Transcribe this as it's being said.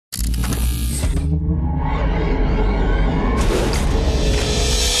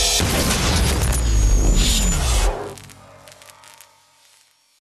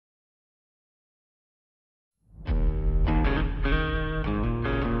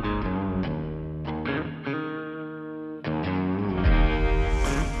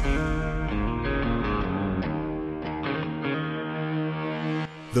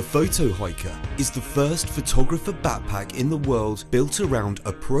The PHOTOHIKER is the first photographer backpack in the world built around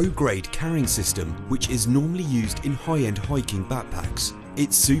a pro-grade carrying system which is normally used in high-end hiking backpacks.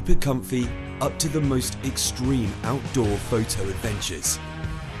 It's super comfy, up to the most extreme outdoor photo adventures.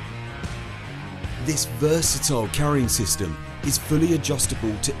 This versatile carrying system is fully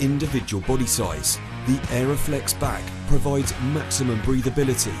adjustable to individual body size. The Aeroflex back provides maximum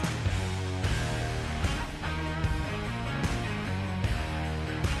breathability.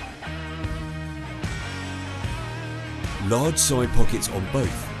 Large side pockets on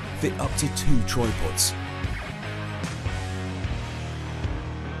both fit up to 2 tripods.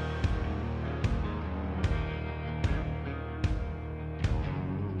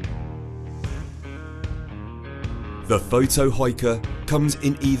 The PHOTOHIKER comes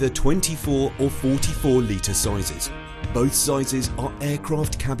in either 24 or 44 litre sizes. Both sizes are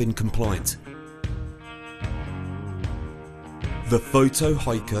aircraft cabin compliant. The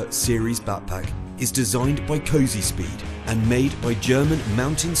PHOTOHIKER series backpack is designed by Cozy Speed and made by German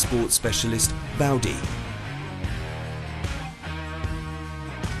mountain sports specialist Vaudi.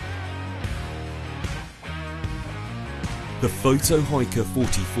 The PHOTOHIKER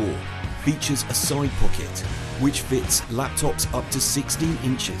 44 features a side pocket which fits laptops up to 16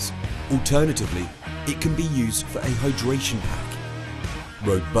 inches. Alternatively, it can be used for a hydration pack.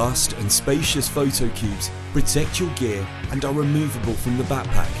 Robust and spacious photo cubes protect your gear and are removable from the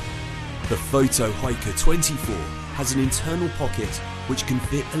backpack. The PHOTOHIKER 24 has an internal pocket which can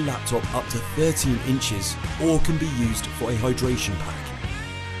fit a laptop up to 13 inches or can be used for a hydration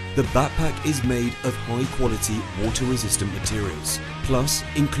pack. The backpack is made of high-quality water-resistant materials, plus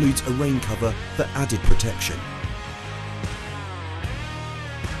includes a rain cover for added protection.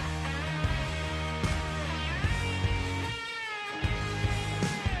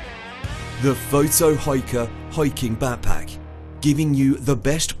 The PHOTOHIKER hiking backpack, giving you the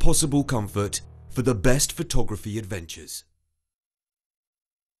best possible comfort for the best photography adventures.